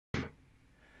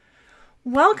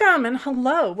Welcome and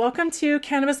hello. Welcome to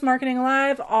Cannabis Marketing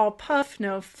Live, all puff,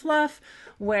 no fluff,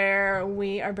 where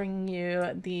we are bringing you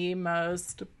the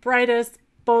most brightest,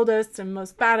 boldest, and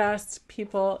most badass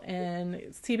people in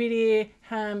CBD,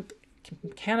 hemp,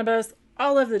 cannabis,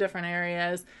 all of the different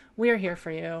areas. We are here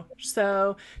for you.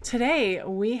 So today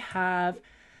we have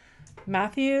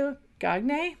Matthew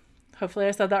Gagne. Hopefully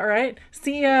I said that right.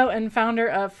 CEO and founder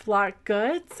of Flock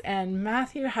Goods. And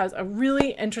Matthew has a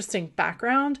really interesting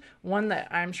background, one that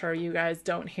I'm sure you guys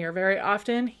don't hear very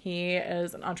often. He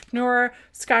is an entrepreneur,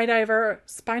 skydiver,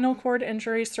 spinal cord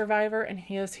injury survivor, and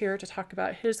he is here to talk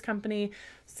about his company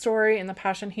story and the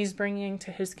passion he's bringing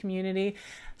to his community.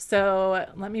 So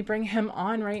let me bring him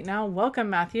on right now. Welcome,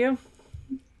 Matthew.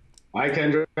 Hi,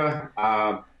 Kendra.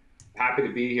 Happy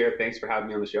to be here. Thanks for having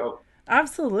me on the show.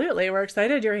 Absolutely. We're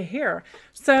excited you're here.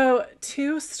 So,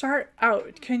 to start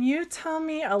out, can you tell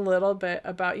me a little bit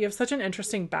about you have such an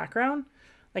interesting background?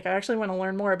 Like, I actually want to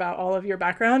learn more about all of your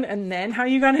background and then how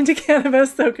you got into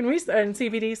cannabis. So, and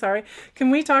CBD, sorry.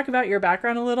 Can we talk about your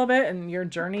background a little bit and your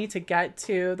journey to get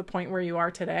to the point where you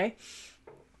are today?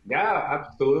 Yeah,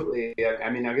 absolutely. I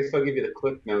guess I'll give you the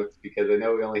clip notes because I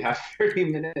know we only have 30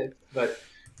 minutes, but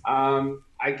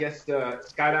I guess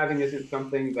skydiving isn't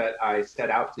something that I set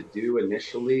out to do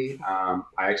initially. I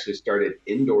actually started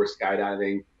indoor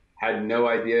skydiving, had no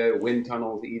idea wind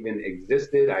tunnels even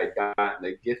existed. I got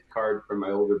a gift card from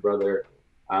my older brother,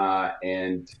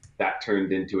 and that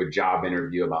turned into a job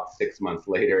interview about 6 months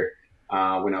later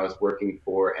when I was working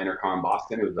for Entercom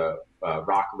Boston. It was a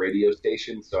rock radio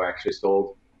station, so I actually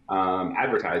sold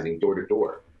advertising door to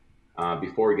door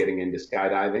before getting into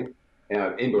skydiving,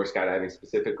 indoor skydiving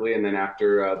specifically. And then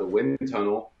after the wind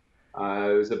tunnel,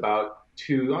 it was about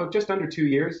just under 2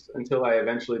 years until I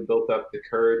eventually built up the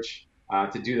courage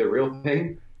to do the real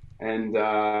thing. And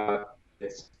that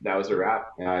was a wrap.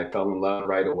 I fell in love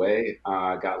right away.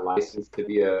 Got licensed to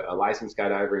be a licensed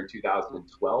skydiver in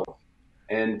 2012.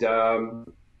 And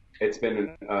it's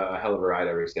been a hell of a ride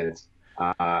ever since.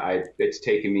 It's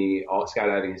taken me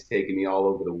skydiving has taken me all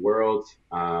over the world.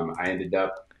 I ended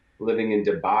up living in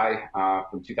Dubai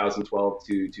from 2012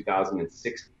 to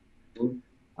 2016.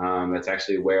 That's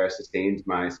actually where I sustained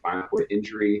my spinal cord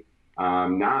injury,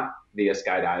 not via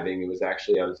skydiving. It was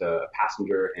actually, I was a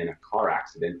passenger in a car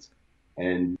accident.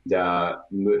 And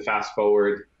fast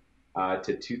forward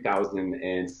to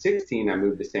 2016, I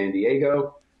moved to San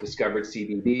Diego, discovered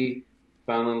CBD,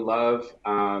 fell in love,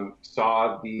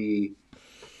 saw the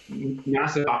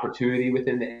massive opportunity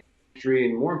within the industry.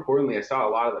 And more importantly, I saw a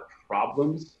lot of the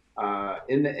problems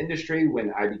in the industry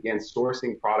when I began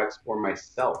sourcing products for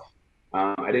myself.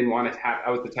 I didn't want to have,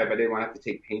 I was the type, I didn't want to have to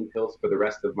take pain pills for the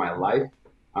rest of my life.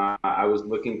 I was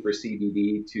looking for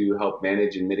CBD to help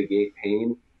manage and mitigate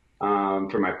pain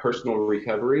for my personal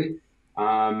recovery.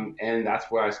 And that's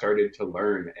where I started to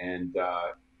learn and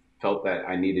felt that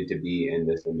I needed to be in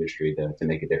this industry to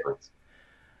make a difference.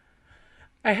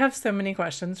 I have so many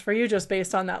questions for you just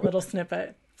based on that little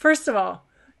snippet. First of all,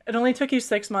 it only took you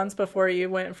 6 months before you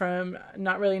went from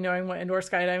not really knowing what indoor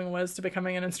skydiving was to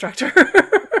becoming an instructor.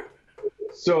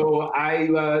 So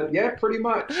yeah, pretty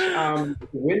much.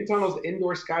 Wind tunnels,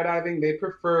 indoor skydiving, they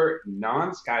prefer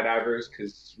non-skydivers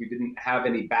because we didn't have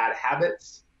any bad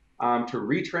habits to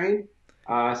retrain.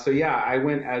 So yeah, I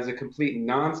went as a complete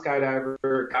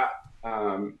non-skydiver, got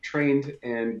trained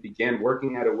and began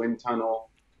working at a wind tunnel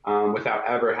without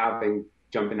ever having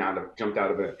jumped out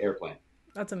of an airplane.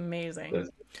 That's amazing. That's-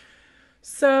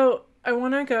 So I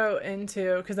want to go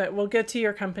into, because we'll get to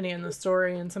your company and the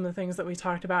story and some of the things that we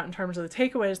talked about in terms of the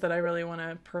takeaways that I really want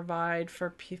to provide for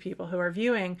people who are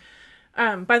viewing.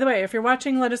 By the way, if you're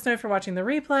watching, let us know if you're watching the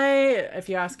replay. If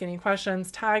you ask any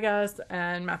questions, tag us,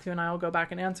 and Matthew and I will go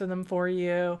back and answer them for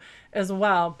you as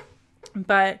well.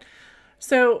 But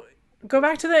so go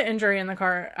back to the injury in the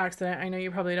car accident. I know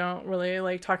you probably don't really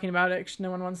like talking about it because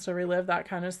no one wants to relive that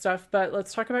kind of stuff. But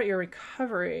let's talk about your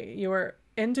recovery. You were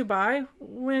in Dubai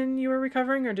when you were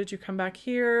recovering, or did you come back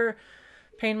here?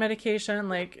 Pain medication,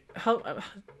 like help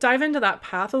dive into that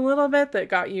path a little bit that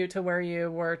got you to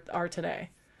where are today.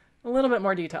 A little bit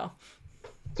more detail.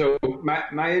 So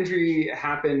my injury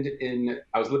happened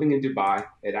I was living in Dubai.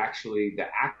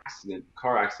 The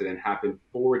car accident happened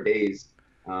 4 days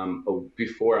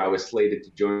before I was slated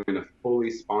to join a fully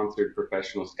sponsored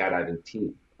professional skydiving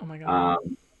team. Oh my God.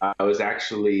 I was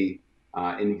actually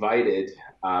invited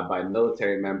by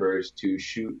military members to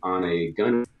shoot on a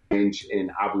gun range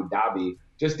in Abu Dhabi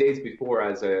just days before I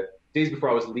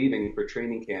was leaving for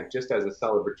training camp, just as a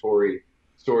celebratory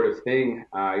sort of thing.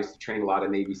 I used to train a lot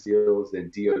of Navy SEALs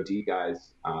and DoD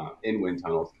guys in wind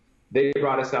tunnels. They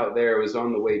brought us out there. It was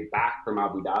on the way back from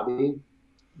Abu Dhabi.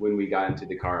 when we got into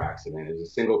the car accident. It was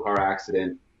a single car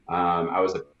accident. I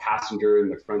was a passenger in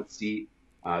the front seat.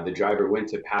 The driver went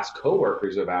to pass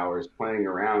coworkers of ours playing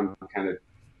around, kind of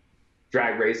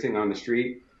drag racing on the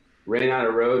street, ran out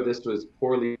of road. This was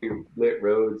poorly lit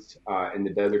roads in the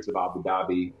deserts of Abu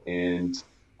Dhabi, and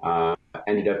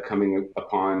ended up coming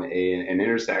upon an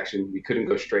intersection. We couldn't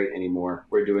go straight anymore.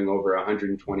 We're doing over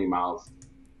 120 miles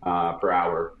per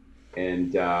hour,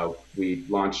 and we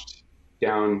launched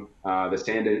down the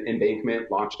sand embankment,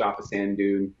 launched off a sand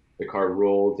dune. The car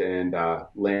rolled and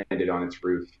landed on its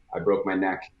roof. I broke my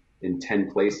neck in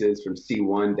 10 places from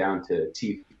C1 down to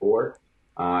T4.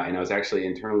 And I was actually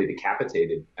internally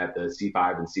decapitated at the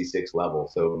C5 and C6 level.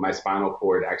 So my spinal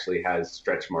cord actually has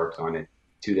stretch marks on it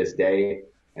to this day.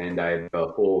 And I have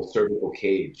a full cervical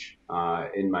cage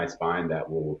in my spine that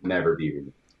will never be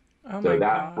removed. Oh So my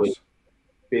that was gosh.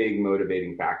 a big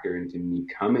motivating factor into me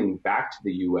coming back to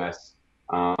the US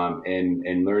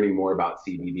and learning more about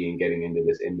CBD and getting into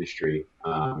this industry.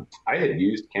 I had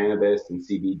used cannabis and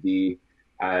CBD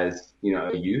as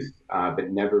a youth,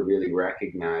 but never really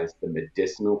recognized the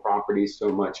medicinal properties so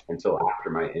much until after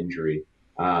my injury.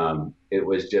 It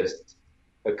was just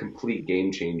a complete game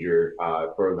changer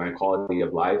for my quality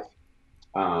of life,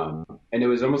 and it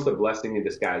was almost a blessing in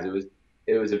disguise.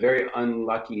 It was a very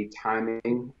unlucky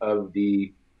timing of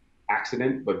the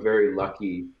accident, but very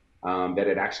lucky that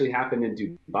it actually happened in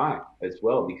Dubai as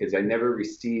well, because I never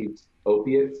received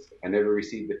opiates. I never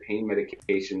received the pain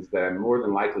medications that I more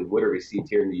than likely would have received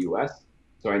here in the US.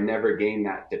 So I never gained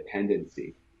that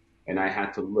dependency. And I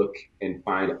had to look and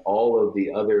find all of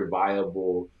the other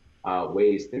viable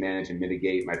ways to manage and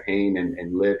mitigate my pain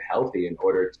and live healthy in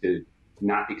order to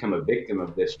not become a victim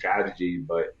of this tragedy,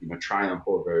 but triumph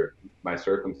over my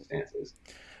circumstances.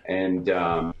 And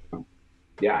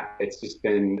yeah, it's just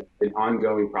been an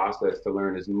ongoing process to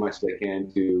learn as much as I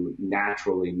can to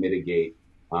naturally mitigate,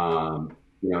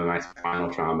 my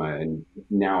spinal trauma. And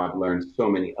now I've learned so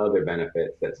many other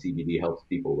benefits that CBD helps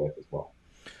people with as well.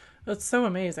 That's so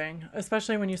amazing,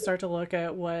 especially when you start to look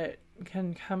at what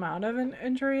can come out of an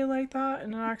injury like that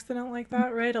and an accident like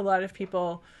that, right? A lot of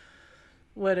people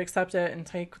would accept it and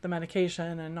take the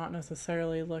medication and not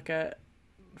necessarily look at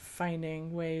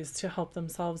finding ways to help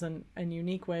themselves in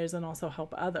unique ways and also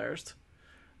help others.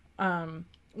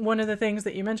 One of the things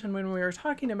that you mentioned when we were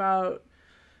talking about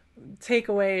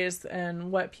takeaways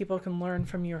and what people can learn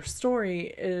from your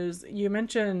story is you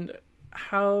mentioned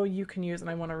how you can use, and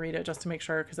I want to read it just to make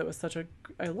sure because it was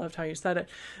I loved how you said it,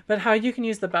 but how you can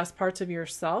use the best parts of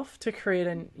yourself to create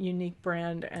a unique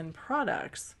brand and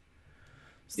products.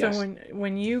 So Yes.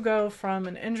 when you go from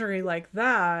an injury like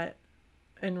that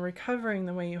and recovering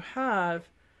the way you have,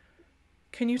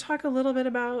 can you talk a little bit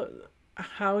about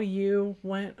how you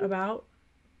went about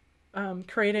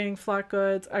creating Flat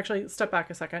Goods? Actually, step back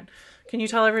a second. Can you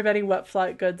tell everybody what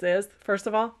Flat Goods is, first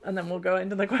of all, and then we'll go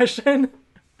into the question?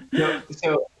 No,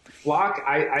 so Flock,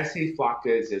 I see Flock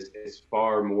Goods as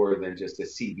far more than just a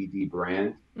CBD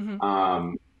brand.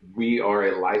 Mm-hmm. We are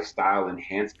a lifestyle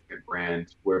enhancement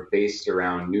brand. We're based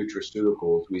around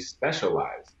nutraceuticals. We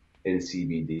specialize in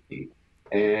CBD.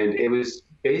 And it was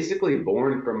basically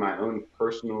born from my own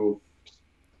personal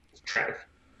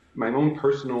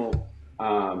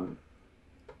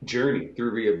journey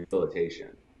through rehabilitation.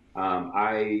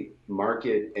 I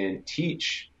market and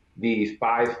teach the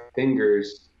 5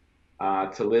 fingers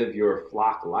to live your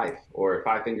flock life, or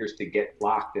 5 fingers to get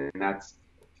flocked. And that's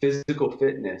physical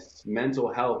fitness,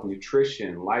 mental health,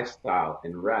 nutrition, lifestyle,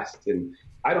 and rest. And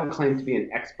I don't claim to be an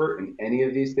expert in any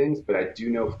of these things, but I do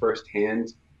know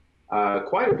firsthand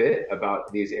quite a bit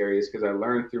about these areas because I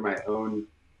learned through my own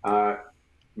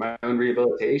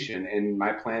rehabilitation. And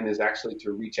my plan is actually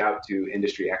to reach out to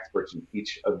industry experts in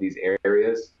each of these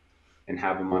areas and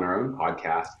have them on our own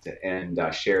podcast and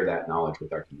share that knowledge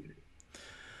with our community.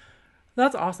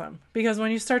 That's awesome. Because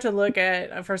when you start to look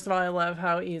at, first of all, I love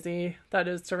how easy that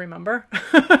is to remember.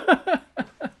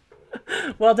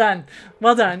 Well done.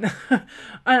 Well done.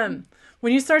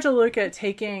 When you start to look at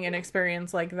taking an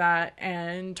experience like that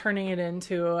and turning it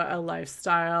into a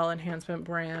lifestyle enhancement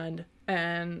brand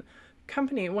and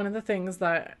company, one of the things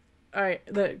that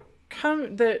when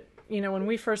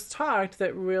we first talked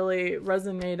that really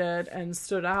resonated and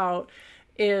stood out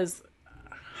is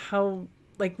how,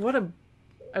 like,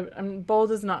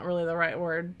 bold is not really the right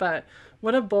word, but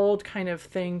what a bold kind of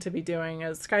thing to be doing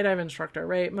as skydive instructor,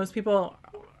 right? Most people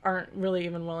aren't really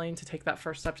even willing to take that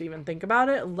first step to even think about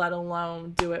it, let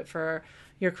alone do it for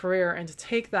your career. And to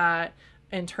take that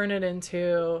and turn it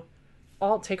into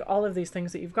take all of these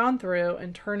things that you've gone through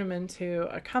and turn them into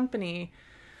a company.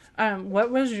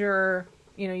 What was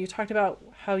you talked about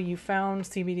how you found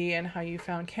CBD and how you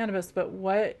found cannabis, but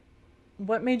what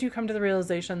made you come to the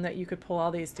realization that you could pull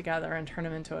all these together and turn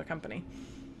them into a company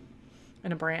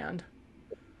and a brand?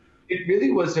 It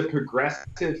really was a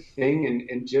progressive thing,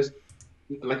 and just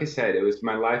like I said, it was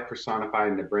my life personified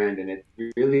in the brand, and it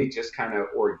really just kind of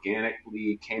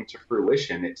organically came to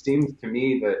fruition. It seems to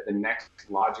me that the next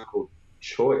logical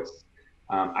choice.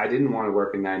 I didn't want to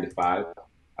work a 9 to 5.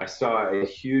 I saw a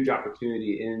huge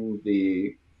opportunity in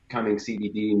the coming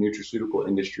CBD nutraceutical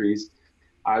industries.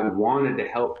 I wanted to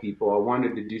help people. I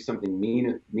wanted to do something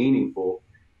meaningful,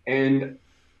 and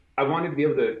I wanted to be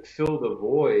able to fill the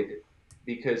void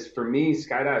because for me,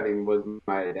 skydiving was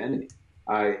my identity.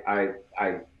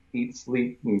 I eat,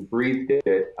 sleep, and breathed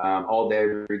it all day,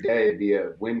 every day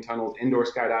via wind tunnels, indoor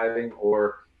skydiving,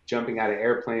 or jumping out of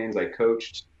airplanes. I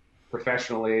coached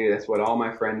professionally. That's what all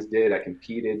my friends did. I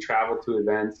competed, traveled to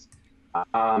events.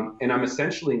 And I'm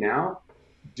essentially now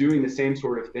doing the same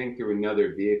sort of thing through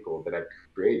another vehicle that I've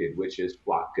created, which is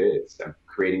Flock Goods. I'm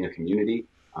creating a community,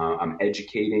 I'm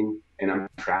educating, and I'm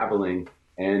traveling.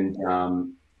 And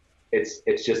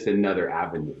it's just another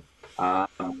avenue.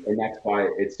 And that's why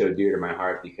it's so dear to my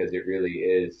heart, because it really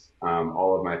is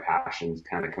all of my passions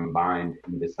kind of combined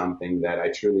into something that I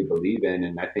truly believe in.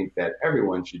 And I think that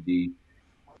everyone should be,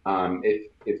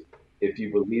 if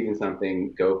you believe in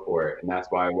something, go for it. And that's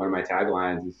why one of my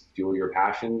taglines is fuel your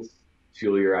passions,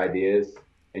 fuel your ideas,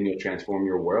 and you'll transform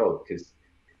your world. Because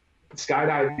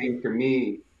skydiving for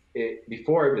me,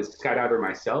 before I was a skydiver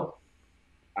myself,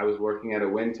 I was working at a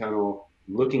wind tunnel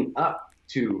looking up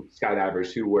to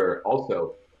skydivers who were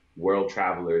also world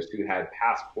travelers, who had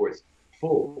passports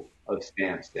full of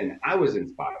stamps, and I was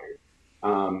inspired.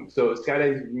 So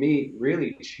skydiving for me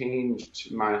really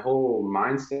changed my whole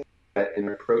mindset and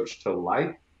approach to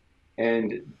life,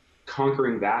 and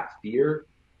conquering that fear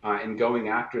and going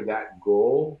after that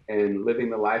goal and living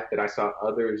the life that I saw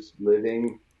others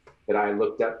living that I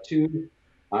looked up to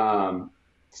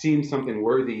seemed something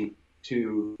worthy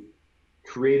to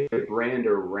create a brand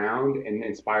around and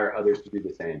inspire others to do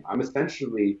the same. I'm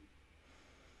essentially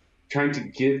trying to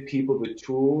give people the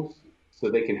tools so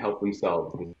they can help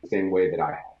themselves in the same way that I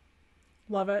have.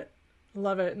 Love it.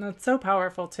 Love it. And that's so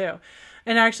powerful too.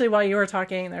 And actually, while you were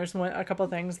talking, there's a couple of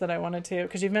things that I wanted to,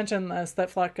 because you've mentioned this, that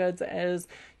Flock Goods is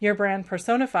your brand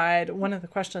personified. One of the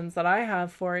questions that I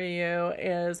have for you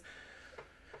is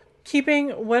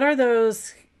what are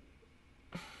those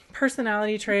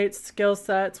personality traits, skill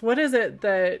sets? What is it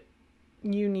that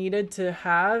you needed to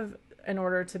have in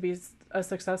order to be a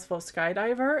successful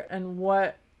skydiver? And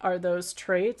what are those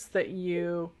traits that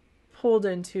you pulled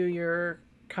into your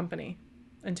company,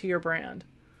 into your brand?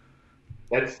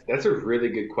 That's a really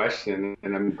good question,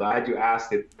 and I'm glad you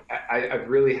asked it. I've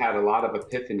really had a lot of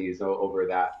epiphanies over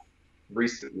that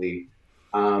recently,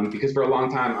 because for a long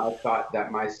time I thought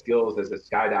that my skills as a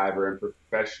skydiver and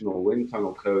professional wind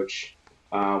tunnel coach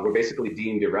were basically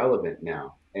deemed irrelevant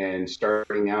now. And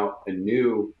starting out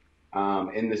anew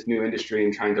in this new industry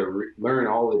and trying to learn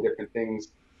all the different things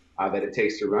that it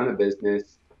takes to run a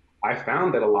business, I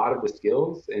found that a lot of the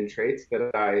skills and traits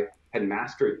that I had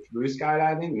mastered through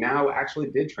skydiving now actually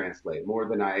did translate more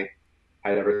than I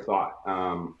had ever thought.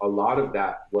 A lot of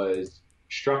that was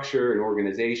structure and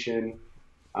organization,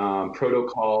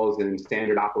 protocols and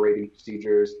standard operating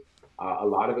procedures. A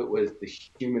lot of it was the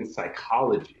human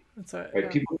psychology. That's it. Right? Yeah.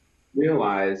 People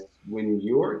realize when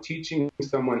you're teaching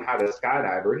someone how to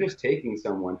skydive or just taking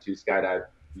someone to skydive,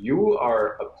 you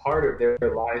are a part of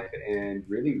their life and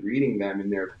really reading them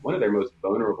in one of their most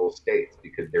vulnerable states,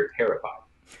 because they're terrified.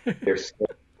 They're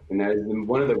scared. And that is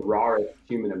one of the rawest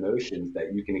human emotions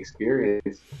that you can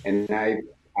experience. And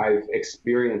I've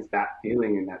experienced that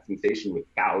feeling and that sensation with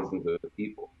thousands of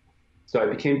people. So I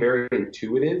became very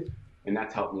intuitive, and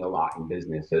that's helped me a lot in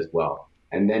business as well.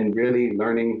 And then really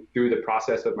learning through the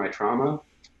process of my trauma,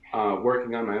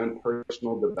 working on my own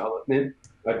personal development,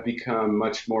 I've become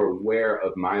much more aware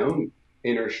of my own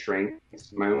inner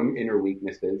strengths, my own inner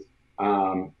weaknesses.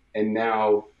 And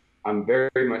now I'm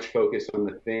very much focused on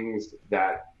the things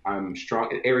that I'm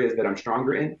strong, areas that I'm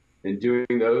stronger in, and doing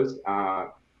those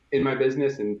in my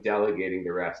business and delegating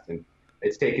the rest. And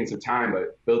it's taken some time,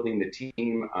 but building the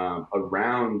team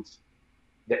around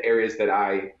the areas that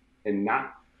I am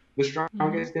not the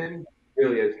strongest in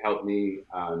really has helped me,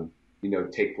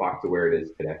 take Flock to where it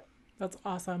is today. That's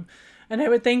awesome. And I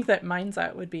would think that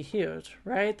mindset would be huge,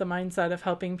 right? The mindset of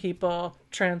helping people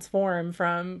transform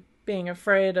from being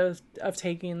afraid of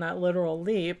taking that literal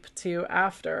leap to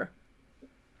after.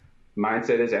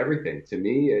 Mindset is everything. To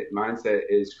me, mindset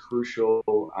is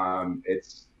crucial.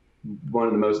 It's one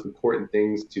of the most important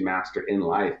things to master in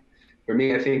life. For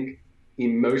me, I think,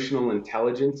 emotional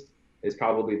intelligence is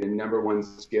probably the number one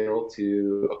skill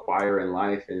to acquire in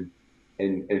life.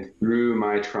 And through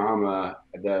my trauma,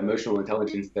 the emotional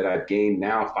intelligence that I've gained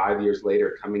now, 5 years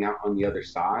later, coming out on the other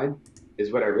side,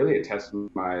 is what I really attest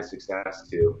my success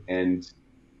to. And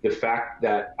the fact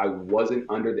that I wasn't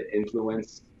under the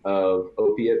influence of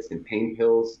opiates and pain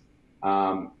pills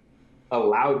um,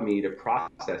 allowed me to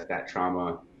process that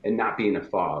trauma and not be in a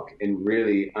fog and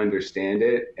really understand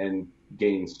it and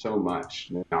gain so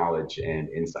much knowledge and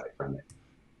insight from it.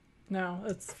 No,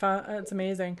 it's fun. It's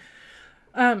amazing.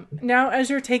 Now, as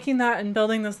you're taking that and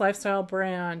building this lifestyle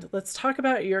brand, let's talk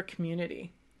about your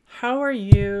community. How are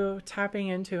you tapping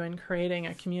into and creating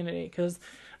a community? Because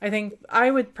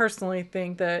I would personally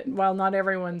think that while not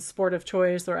everyone's sport of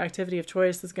choice or activity of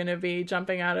choice is going to be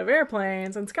jumping out of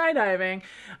airplanes and skydiving,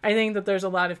 I think that there's a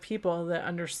lot of people that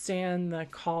understand the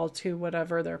call to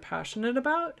whatever they're passionate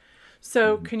about.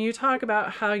 So can you talk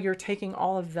about how you're taking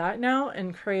all of that now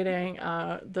and creating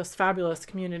this fabulous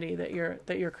community that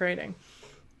you're creating?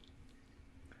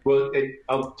 Well,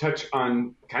 I'll touch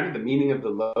on kind of the meaning of the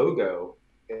logo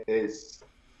is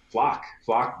flock.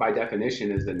 Flock by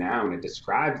definition is a noun. It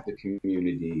describes the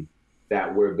community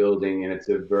that we're building, and it's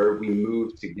a verb. We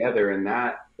move together, and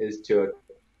that is to,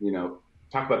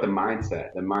 talk about the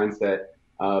mindset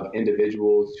of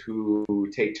individuals who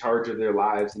take charge of their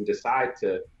lives and decide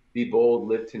to be bold,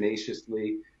 live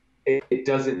tenaciously. It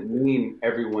doesn't mean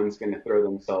everyone's going to throw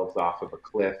themselves off of a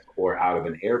cliff or out of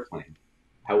an airplane.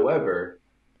 However,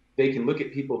 they can look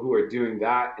at people who are doing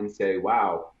that and say,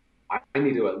 wow, I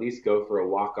need to at least go for a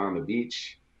walk on the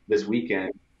beach this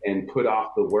weekend and put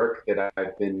off the work that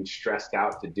I've been stressed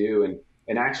out to do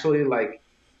and actually like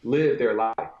live their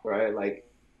life, right? Like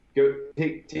go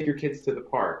take your kids to the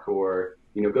park or,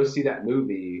 go see that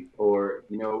movie or,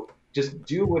 just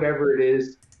do whatever it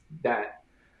is that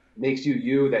makes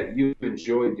you that you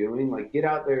enjoy doing. Like get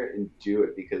out there and do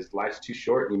it because life's too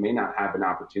short and you may not have an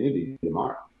opportunity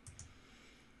tomorrow.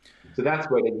 So that's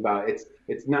what it's about.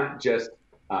 It's not just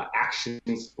action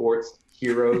sports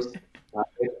heroes.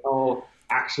 It's all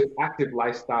active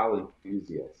lifestyle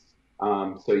enthusiasts.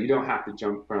 So you don't have to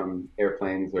jump from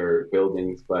airplanes or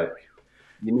buildings, but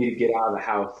you need to get out of the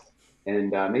house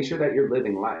and make sure that you're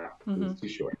living life. It's too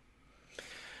short.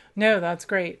 No, that's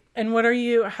great. And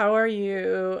how are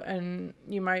you, and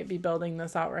you might be building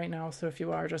this out right now, so if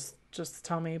you are, just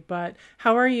tell me, but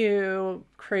how are you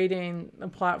creating a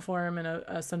platform and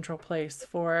a central place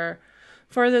for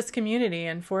this community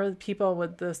and for people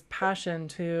with this passion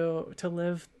to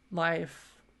live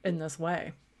life in this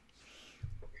way?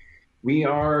 We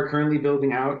are currently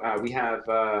building out, we have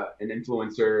an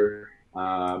influencer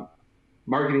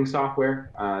marketing software,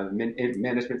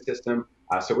 management system.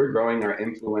 So we're growing our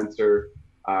influencer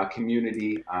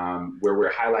community where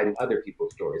we're highlighting other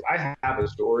people's stories. I have a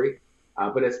story,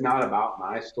 but it's not about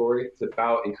my story. It's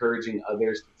about encouraging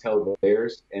others to tell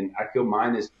theirs. And I feel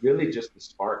mine is really just the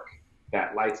spark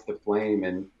that lights the flame.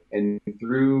 And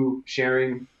through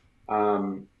sharing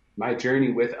my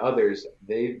journey with others,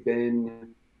 they've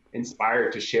been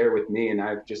inspired to share with me. And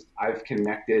I've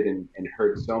connected and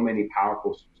heard so many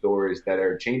powerful stories that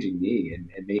are changing me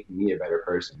and making me a better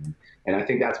person. And I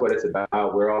think that's what it's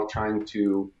about. We're all trying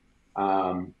to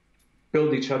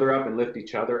build each other up and lift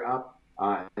each other up.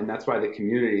 And that's why the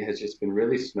community has just been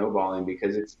really snowballing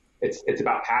because it's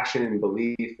about passion and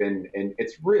belief and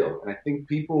it's real. And I think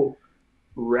people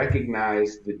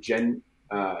recognize the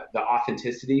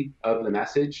authenticity of the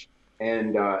message.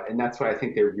 And that's why I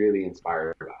think they're really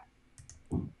inspired by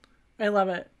it. I love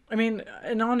it. I mean,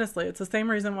 and honestly, it's the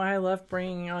same reason why I love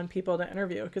bringing on people to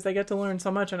interview because I get to learn so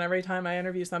much. And every time I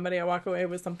interview somebody, I walk away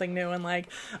with something new and like,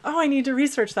 oh, I need to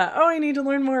research that. Oh, I need to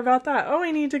learn more about that. Oh, I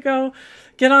need to go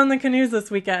get on the canoes this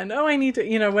weekend. Oh, I need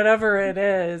to, whatever it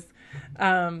is,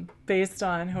 based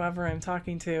on whoever I'm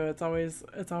talking to. It's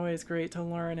always great to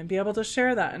learn and be able to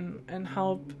share that and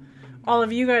help all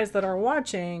of you guys that are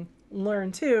watching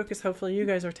learn too, because hopefully you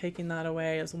guys are taking that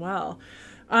away as well.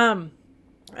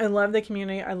 I love the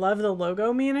community. I love the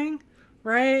logo meaning,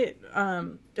 right?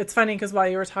 It's funny because while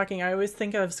you were talking, I always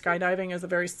think of skydiving as a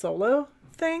very solo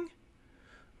thing,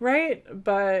 right?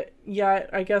 But yet,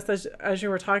 I guess as you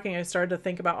were talking, I started to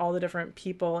think about all the different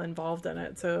people involved in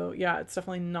it. So yeah, it's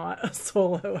definitely not a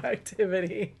solo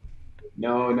activity.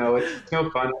 No, it's no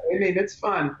fun. I mean, it's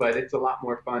fun, but it's a lot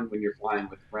more fun when you're flying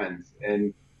with friends.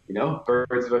 And,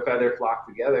 birds of a feather flock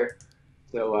together.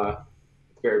 So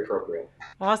it's very appropriate.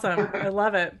 Awesome. I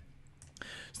love it.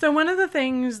 So one of the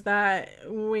things that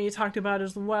we talked about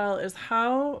as well is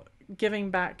how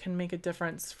giving back can make a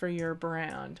difference for your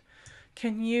brand.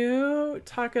 Can you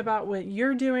talk about what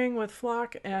you're doing with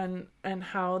Flock and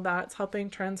how that's helping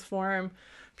transform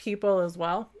people as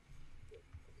well?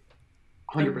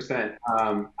 And 100%.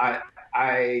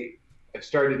 I have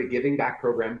started a giving back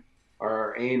program.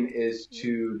 Our aim is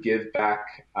to give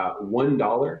back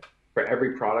 $1 for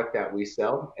every product that we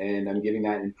sell, and I'm giving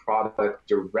that in product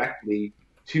directly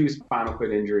to spinal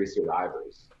cord injury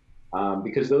survivors,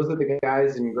 because those are the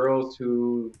guys and girls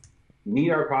who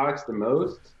need our products the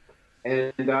most,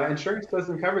 and insurance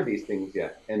doesn't cover these things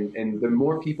yet. And the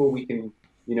more people we can,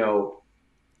 you know,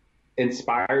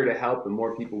 inspire to help, the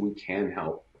more people we can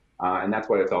help. And that's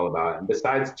what it's all about. And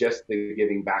besides just the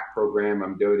giving back program,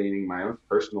 I'm donating my own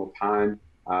personal time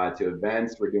to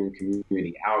events. We're doing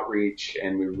community outreach,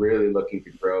 and we're really looking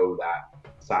to grow that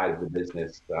side of the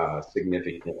business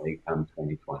significantly come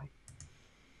 2020.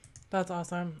 that's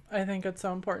awesome. I think it's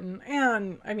so important.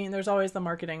 And I mean, there's always the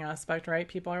marketing aspect, right?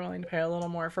 People are willing to pay a little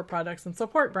more for products and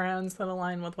support brands that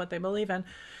align with what they believe in.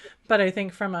 But I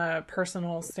think from a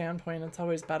personal standpoint, it's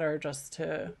always better just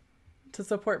to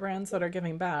support brands that are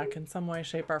giving back in some way,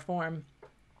 shape, or form,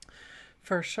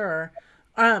 for sure.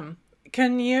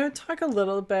 Can you talk a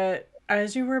little bit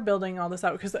as you were building all this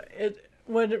out? Because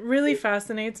what really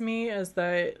fascinates me is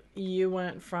that you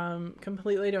went from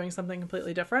completely doing something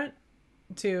completely different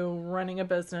to running a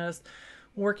business,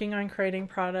 working on creating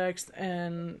products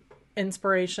and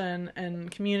inspiration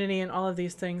and community and all of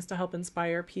these things to help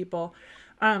inspire people.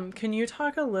 Can you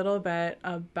talk a little bit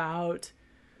about,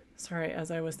 sorry, as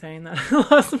I was saying that, I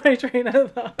lost my train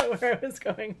of thought where I was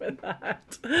going with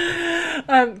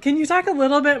that. Can you talk a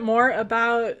little bit more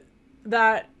about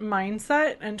that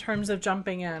mindset in terms of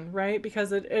jumping in, right?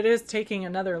 Because it is taking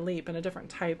another leap and a different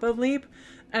type of leap.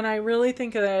 And I really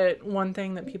think that one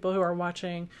thing that people who are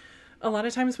watching, a lot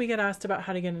of times we get asked about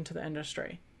how to get into the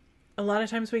industry. A lot of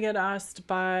times we get asked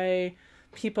by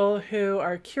people who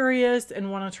are curious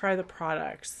and want to try the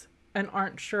products and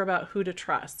aren't sure about who to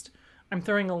trust. I'm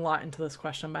throwing a lot into this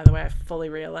question, by the way. I fully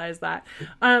realize that.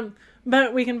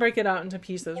 But we can break it out into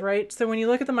pieces, right? So when you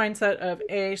look at the mindset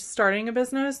of starting a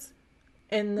business,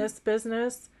 in this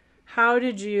business, how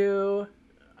did you,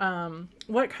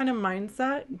 what kind of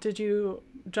mindset did you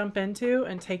jump into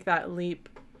and take that leap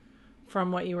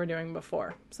from what you were doing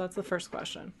before? So that's the first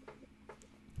question.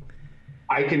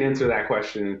 I can answer that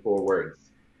question in 4 words.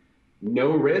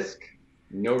 No risk,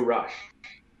 no rush.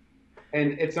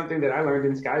 And it's something that I learned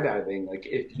in skydiving. Like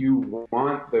if you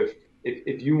want to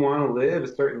live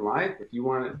a certain life, if you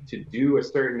want to do a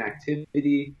certain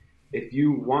activity, if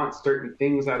you want certain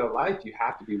things out of life, you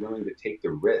have to be willing to take the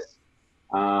risk.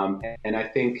 And I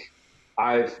think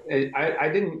I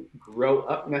didn't grow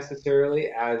up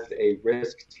necessarily as a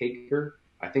risk taker.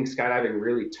 I think skydiving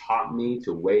really taught me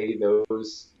to weigh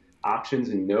those options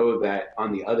and know that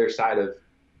on the other side of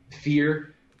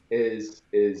fear is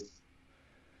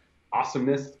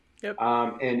awesomeness. Yep.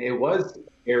 And it was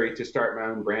scary to start my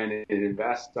own brand and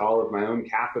invest all of my own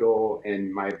capital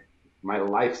and my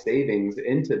life savings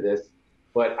into this.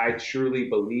 But I truly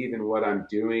believe in what I'm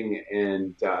doing,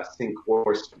 and sink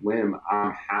or swim,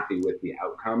 I'm happy with the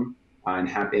outcome. I'm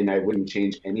happy, and I wouldn't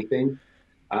change anything.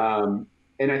 And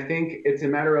I think it's a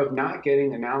matter of not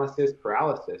getting analysis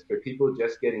paralysis for people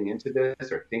just getting into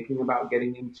this or thinking about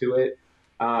getting into it.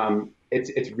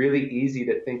 It's really easy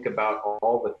to think about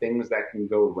all the things that can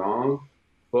go wrong,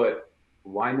 but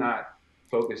why not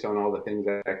focus on all the things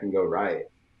that can go right?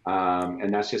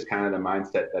 And that's just kind of the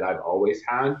mindset that I've always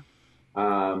had,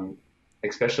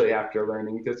 especially after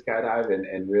learning to skydive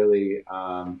and really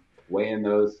weighing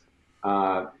those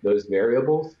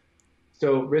variables.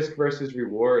 So risk versus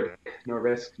reward, no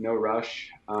risk, no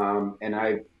rush.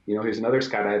 Here's another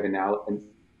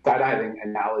skydiving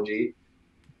analogy.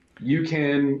 You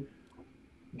can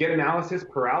get analysis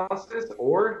paralysis,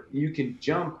 or you can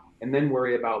jump and then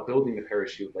worry about building the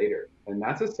parachute later. And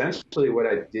that's essentially what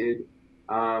I did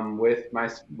with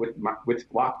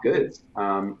Flock Goods.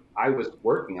 I was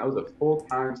a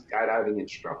full-time skydiving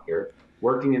instructor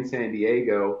working in San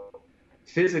Diego.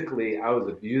 Physically, I was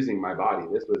abusing my body.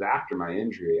 This was after my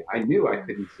injury. I knew I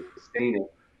couldn't sustain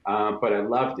it, but I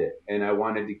loved it, and I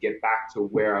wanted to get back to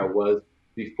where I was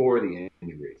before the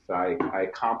injury. So I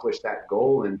accomplished that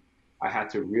goal, and I had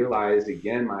to realize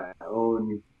again my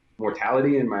own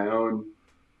mortality and my own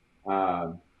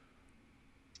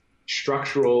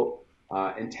structural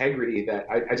integrity, that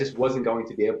I just wasn't going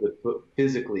to be able to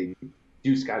physically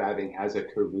do skydiving as a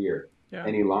career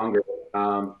any longer.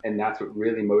 And that's what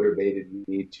really motivated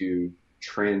me to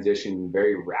transition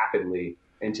very rapidly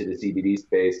into the CBD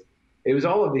space. It was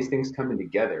all of these things coming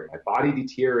together, my body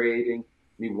deteriorating,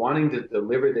 me wanting to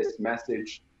deliver this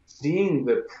message, seeing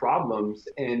the problems,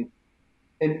 and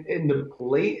and the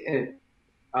blatant,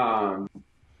 um,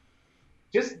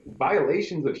 just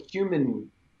violations of human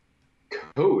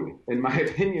code, in my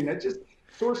opinion. I just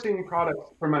sourcing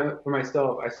products for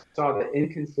myself. I saw the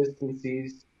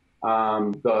inconsistencies,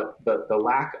 the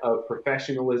lack of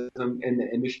professionalism in the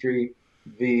industry,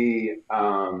 the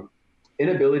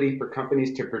inability for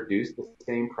companies to produce the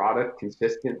same product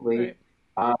consistently,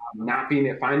 Right. not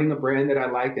being finding a brand that I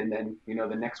liked, and then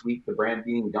the next week the brand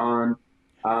being gone,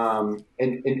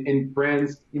 and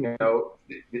brands,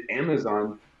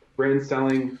 Amazon brands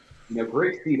selling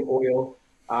grapeseed oil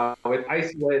with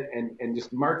isolate and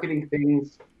just marketing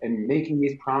things and making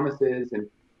these promises and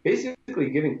basically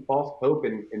giving false hope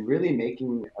and really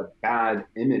making a bad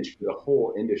image for the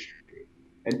whole industry.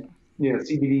 And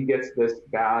CBD gets this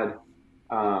bad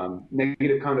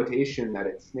negative connotation that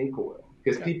it's snake oil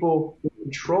because Yep. people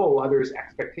control others'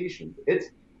 expectations. It's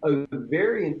a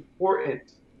very important,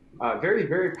 very,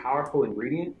 very powerful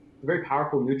ingredient, a very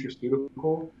powerful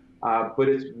nutraceutical, but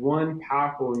it's one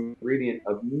powerful ingredient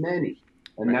of many.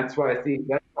 And Right. that's why I think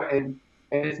that's why, and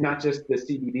it's not just the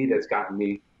CBD that's gotten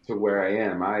me to where I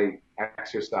am. I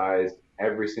exercise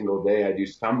every single day. I do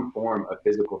some form of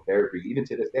physical therapy, even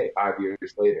to this day, 5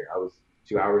 years later. I was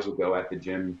 2 hours ago at the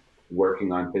gym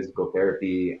working on physical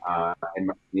therapy,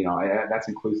 and that's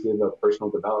inclusive of personal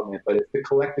development, but it's the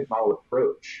collective model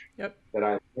approach Yep. that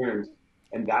I learned,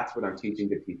 and that's what I'm teaching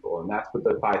to people, and that's what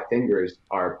the five fingers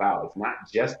are about. It's not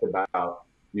just about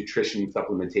nutrition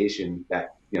supplementation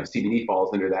that CBD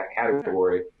falls under that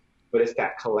category, but it's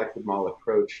that collective model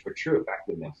approach for true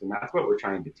effectiveness, and that's what we're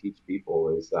trying to teach people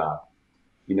is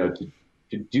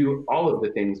to do all of the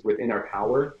things within our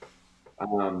power.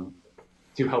 Um,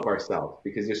 to help ourselves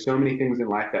because there's so many things in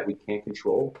life that we can't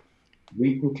control.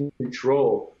 We can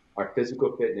control our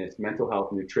physical fitness, mental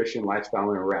health, nutrition,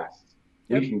 lifestyle, and rest.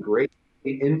 We Yep. can greatly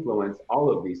influence all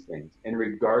of these things, and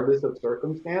regardless of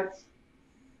circumstance,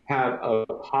 have a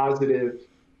positive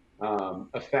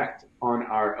effect on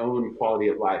our own quality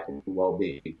of life and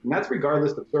well-being. And that's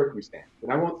regardless of circumstance.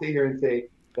 And I won't sit here and say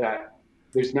that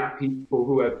there's not people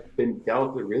who have been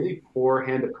dealt a really poor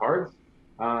hand of cards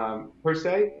per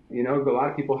se. A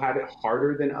lot of people have it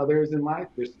harder than others in life.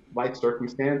 There's life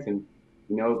circumstance and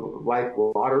life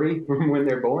lottery from when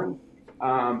they're born.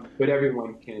 But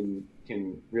everyone can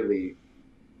really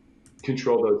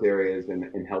control those areas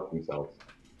and help themselves.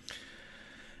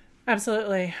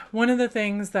 Absolutely. One of the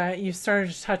things that you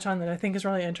started to touch on that I think is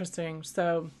really interesting.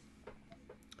 So,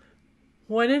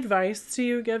 what advice do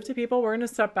you give to people? We're going to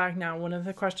step back now. One of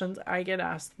the questions I get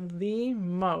asked the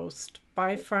most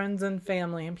by friends and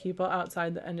family and people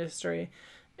outside the industry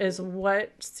is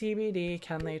what CBD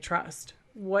can they trust?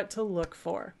 What to look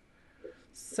for?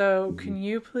 So, can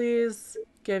you please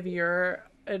give your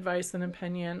advice and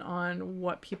opinion on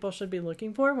what people should be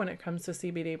looking for when it comes to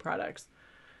CBD products?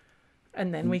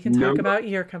 And then we can talk Number about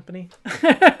your company.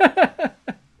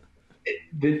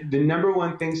 the number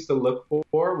one things to look for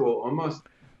will almost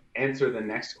answer the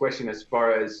next question as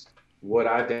far as what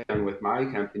I've done with my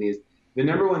companies. The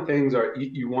number one things are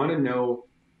you want to know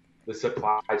the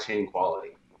supply chain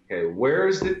quality. Okay, where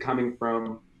is it coming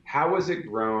from? How is it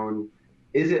grown?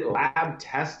 Is it lab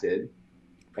tested?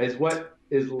 Is what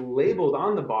is labeled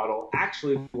on the bottle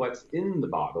actually what's in the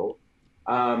bottle?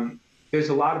 There's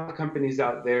a lot of companies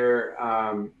out there,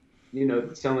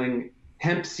 selling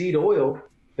hemp seed oil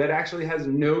that actually has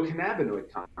no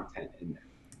cannabinoid content in there.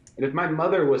 And if my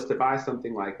mother was to buy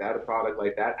something like that, a product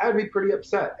like that, I'd be pretty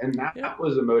upset. And Yep. that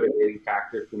was a motivating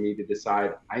factor for me to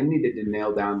decide I needed to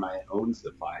nail down my own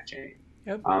supply chain.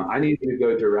 Yep. I needed to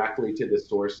go directly to the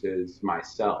sources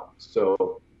myself.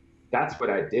 So that's what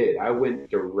I did. I went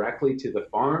directly to the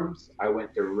farms. I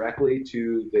went directly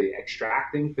to the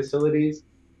extracting facilities,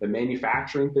 the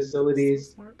manufacturing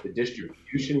facilities, Smart. the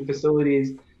distribution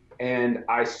facilities, and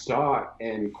I saw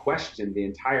and questioned the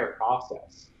entire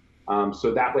process.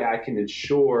 So that way I can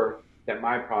ensure that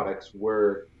my products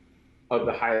were of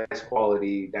the highest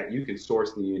quality that you can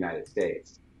source in the United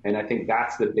States. And I think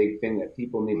that's the big thing that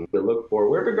people need to look for,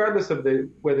 where regardless of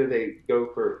whether they go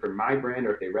for my brand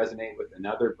or if they resonate with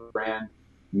another brand,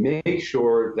 make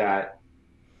sure that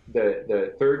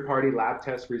the third party lab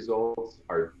test results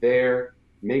are there.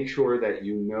 Make sure that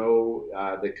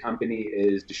the company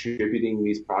is distributing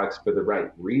these products for the right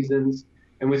reasons.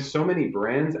 And with so many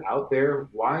brands out there,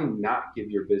 why not give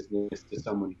your business to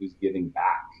someone who's giving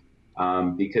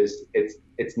back? Because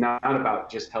it's not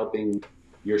about just helping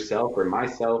yourself or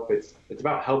myself. It's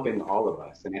about helping all of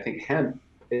us. And I think hemp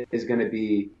is going to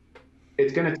be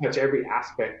it's going to touch every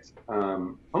aspect,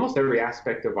 almost every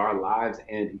aspect of our lives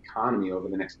and economy over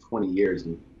the next 20 years.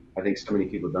 And I think so many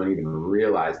people don't even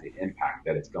realize the impact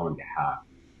that it's going to have.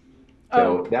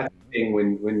 Oh, So that's the thing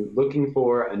when looking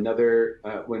for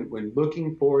when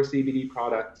looking for CBD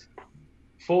product,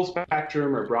 full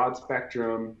spectrum or broad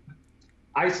spectrum,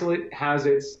 isolate has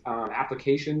its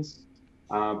applications,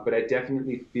 but I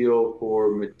definitely feel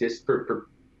for medicinal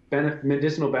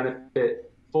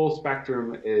benefit, full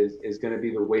spectrum is going to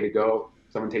be the way to go.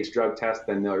 Someone takes drug tests,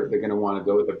 then they're going to want to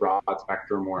go with a broad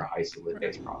spectrum or isolate right,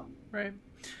 based product. right.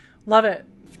 Love it.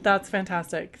 That's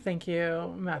fantastic. Thank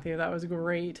you, Matthew. That was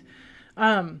great.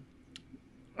 Um,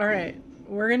 all right.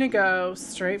 We're going to go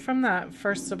straight from that.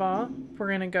 First of all, we're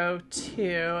going to go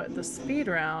to the speed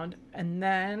round, and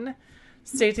then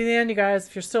stay to the end, you guys.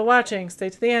 If you're still watching, stay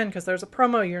to the end because there's a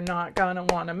promo you're not going to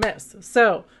want to miss.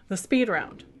 So, the speed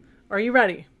round. Are you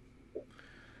ready?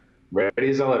 Ready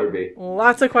as I'll ever be.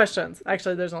 Lots of questions.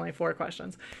 Actually, there's only 4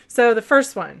 questions. So, the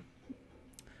first one,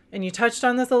 and you touched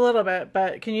on this a little bit,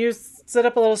 but can you sit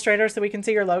up a little straighter so we can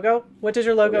see your logo? What does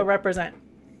your logo represent?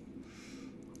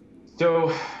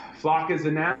 So, flock is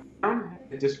a noun.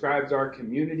 It describes our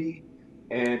community,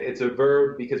 and it's a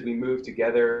verb because we move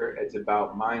together. It's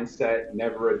about mindset,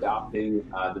 never adopting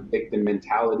the victim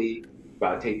mentality,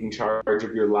 about taking charge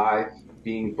of your life,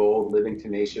 being bold, living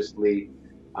tenaciously.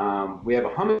 We have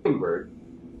a hummingbird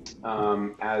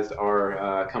as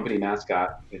our company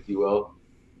mascot, if you will.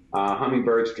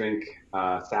 Hummingbirds drink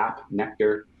sap,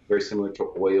 nectar, very similar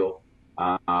to oil.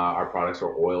 Our products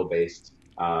are oil based.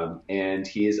 And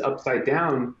he is upside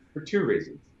down for 2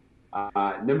 reasons.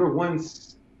 Number one,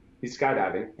 he's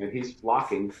skydiving and he's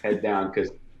flocking head down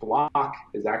because flock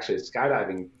is actually a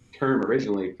skydiving term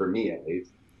originally, for me at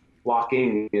least.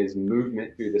 Flocking is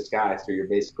movement through the sky. So you're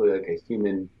basically like a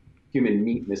human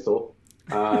meat missile.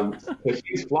 So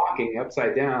he's flocking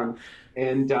upside down.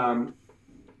 And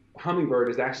hummingbird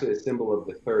is actually a symbol of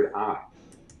the third eye.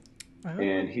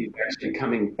 And he's actually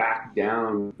coming back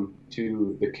down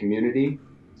to the community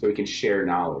so he can share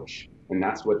knowledge. And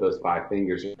that's what those 5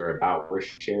 fingers are about. We're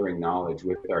sharing knowledge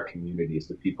with our community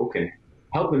so people can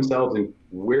help themselves. And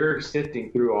we're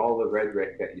sifting through all the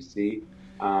rhetoric that you see.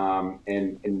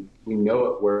 And we know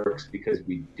it works because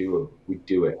we do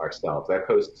it ourselves. I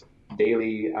post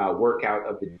daily workout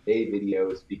of the day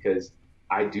videos because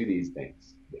I do these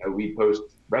things. We post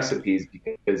recipes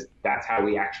because that's how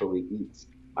we actually eat.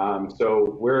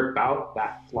 So we're about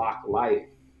that flock life,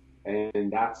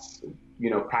 and that's,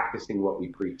 practicing what we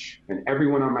preach. And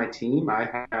everyone on my team,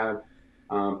 I have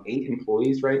 8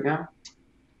 employees right now.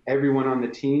 Everyone on the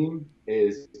team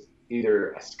is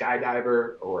either a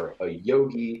skydiver or a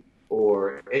yogi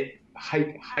or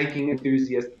hiking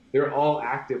enthusiast. They're all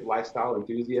active lifestyle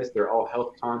enthusiasts. They're all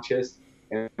health conscious,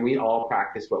 and we all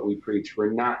practice what we preach.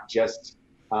 We're not just,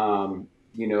 we're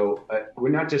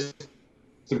not just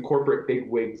some corporate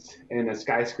bigwigs in a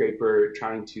skyscraper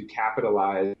trying to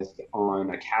capitalize on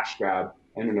a cash grab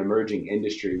in an emerging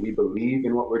industry. We believe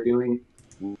in what we're doing.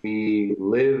 We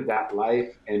live that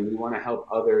life, and we want to help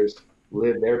others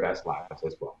live their best lives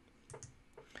as well.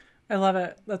 I love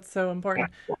it. That's so important.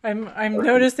 I'm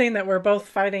noticing that we're both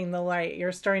fighting the light.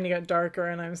 You're starting to get darker,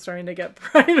 and I'm starting to get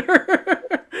brighter.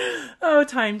 Oh,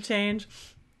 time change.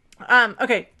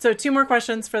 Okay, so 2 more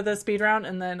questions for the speed round,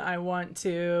 and then I want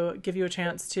to give you a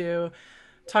chance to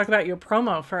talk about your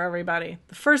promo for everybody.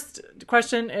 The first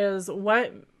question is,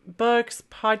 what books,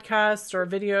 podcasts, or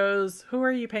videos, who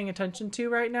are you paying attention to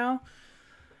right now?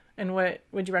 And what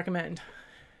would you recommend?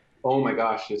 Oh my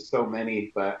gosh, there's so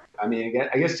many, but I mean,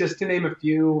 I guess just to name a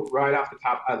few right off the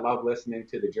top, I love listening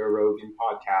to the Joe Rogan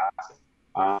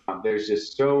podcast. There's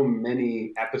just so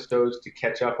many episodes to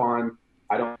catch up on.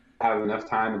 I don't have enough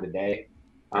time in the day.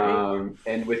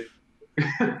 And with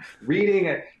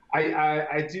reading,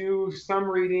 I do some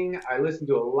reading. I listen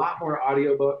to a lot more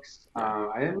audiobooks.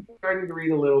 I am starting to read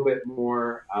a little bit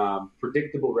more.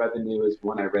 Predictable Revenue is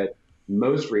one I read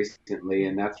most recently,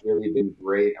 and that's really been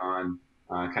great on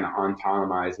kind of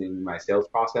autonomizing my sales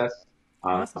process.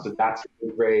 Awesome. So that's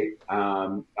really great.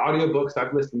 Audiobooks,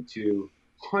 I've listened to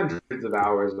hundreds of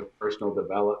hours of personal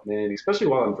development, especially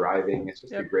while I'm driving. It's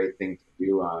just a great thing to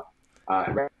do.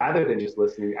 Rather than just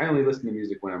listening, I only listen to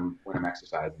music when I'm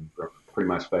exercising, pretty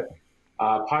much. But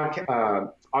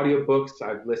audiobooks,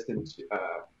 I've listened to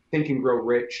Think and Grow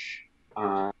Rich,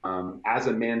 As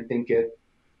a Man Thinketh,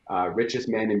 Richest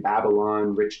Man in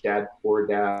Babylon, Rich Dad, Poor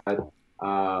Dad,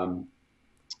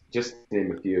 just to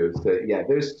name a few. So yeah,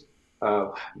 there's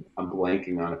I'm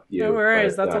blanking on a few. No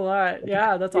worries, that's a lot.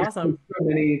 Yeah, that's awesome. So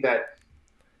many that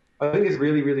I think is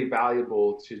really, really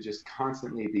valuable to just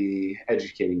constantly be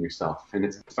educating yourself. And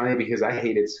it's funny because I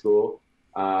hated school,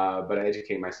 but I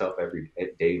educate myself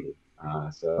daily.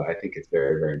 So I think it's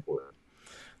very, very important.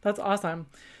 That's awesome.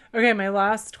 Okay, my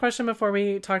last question before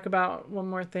we talk about one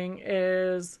more thing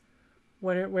is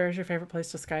where's your favorite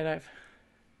place to skydive?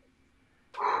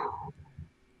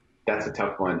 That's a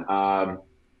tough one.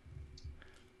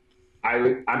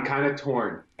 I'm kind of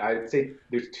torn. I'd say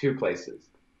there's two places.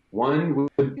 One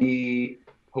would be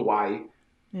Hawaii.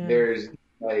 Yeah. There's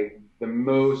like the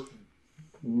most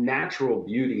natural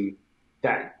beauty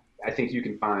that I think you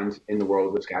can find in the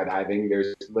world of skydiving.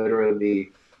 There's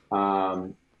literally,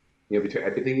 between I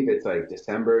believe it's like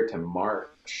December to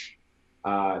March.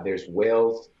 There's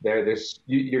whales there.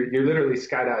 You're literally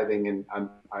skydiving, and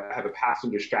I have a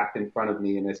passenger strapped in front of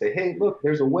me, and they say, "Hey, look,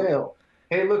 there's a whale.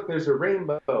 Hey, look, there's a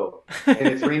rainbow," and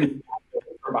it's raining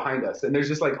from behind us. And there's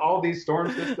just like all these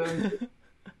storm systems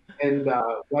and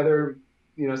weather,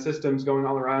 systems going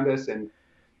all around us, and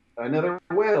another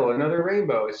whale, another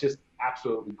rainbow. It's just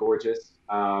absolutely gorgeous.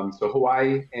 So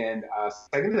Hawaii, and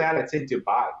second to that, I'd say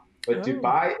Dubai. But Oh.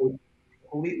 Dubai is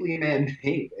completely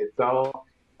man-made. It's all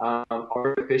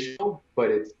artificial,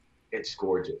 but it's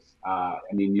gorgeous. I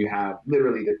mean, you have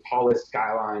literally the tallest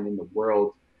skyline in the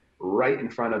world right in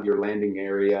front of your landing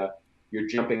area. You're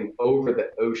jumping over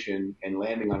the ocean and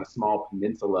landing on a small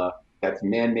peninsula that's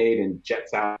man-made and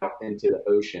jets out into the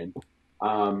ocean.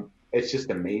 It's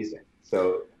just amazing.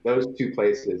 So those two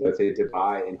places, I'd say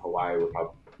Dubai and Hawaii were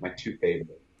probably my two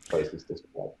favorite places to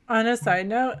spend. On a side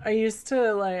note, I used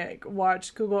to like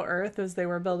watch Google Earth as they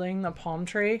were building the Palm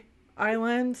Tree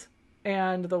Island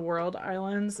and the World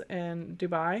Islands in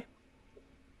Dubai.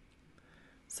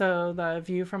 So the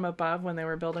view from above when they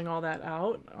were building all that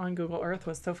out on Google Earth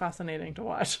was so fascinating to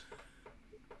watch.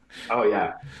 Oh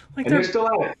yeah, Like and they're they're still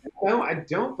at it. No, I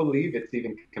don't believe it's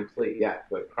even complete yet,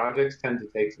 but projects tend to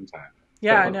take some time.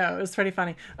 Yeah, I So know. It was pretty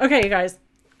funny. Okay, you guys,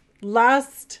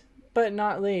 last but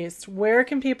not least, where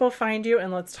can people find you?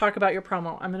 And let's talk about your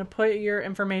promo. I'm going to put your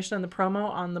information in the promo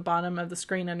on the bottom of the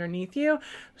screen underneath you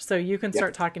so you can yeah,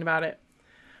 start talking about it.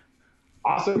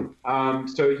 awesome.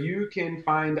 So you can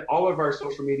find all of our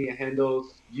social media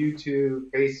handles: YouTube,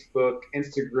 Facebook,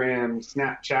 Instagram,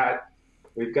 Snapchat.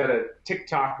 We've got a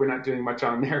TikTok. We're not doing much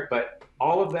on there, but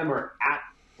all of them are at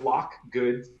Flock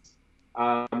Goods.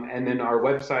 And then our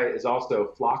website is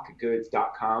also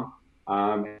flockgoods.com.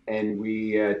 And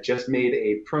we just made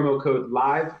a promo code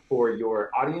live for your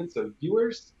audience of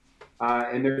viewers.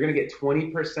 And they're going to get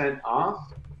 20%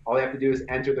 off. All they have to do is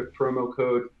enter the promo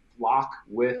code Flock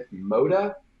with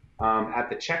Moda at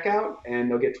the checkout,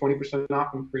 and they'll get 20%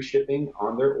 off and free shipping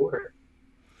on their order.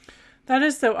 That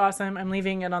is so awesome. I'm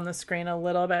leaving it on the screen a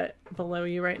little bit below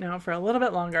you right now for a little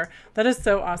bit longer. That is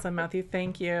so awesome, Matthew.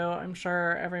 Thank you. I'm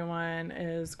sure everyone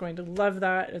is going to love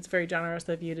that. It's very generous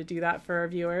of you to do that for our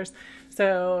viewers.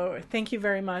 So thank you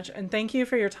very much. And thank you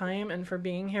for your time and for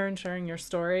being here and sharing your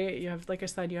story. You have, like I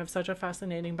said, you have such a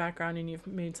fascinating background and you've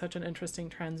made such an interesting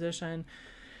transition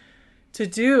to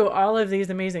do all of these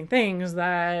amazing things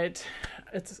that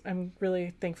I'm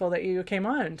really thankful that you came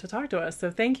on to talk to us.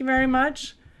 So thank you very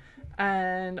much.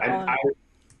 And And I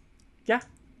yeah,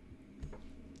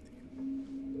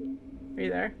 are you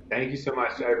there? thank you so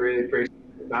much. I really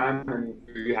appreciate the time and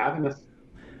for you having us.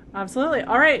 Absolutely.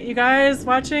 All right, you guys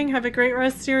watching, have a great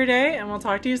rest of your day, and we'll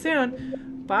talk to you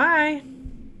soon. Bye.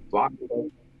 Flock.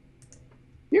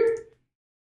 You.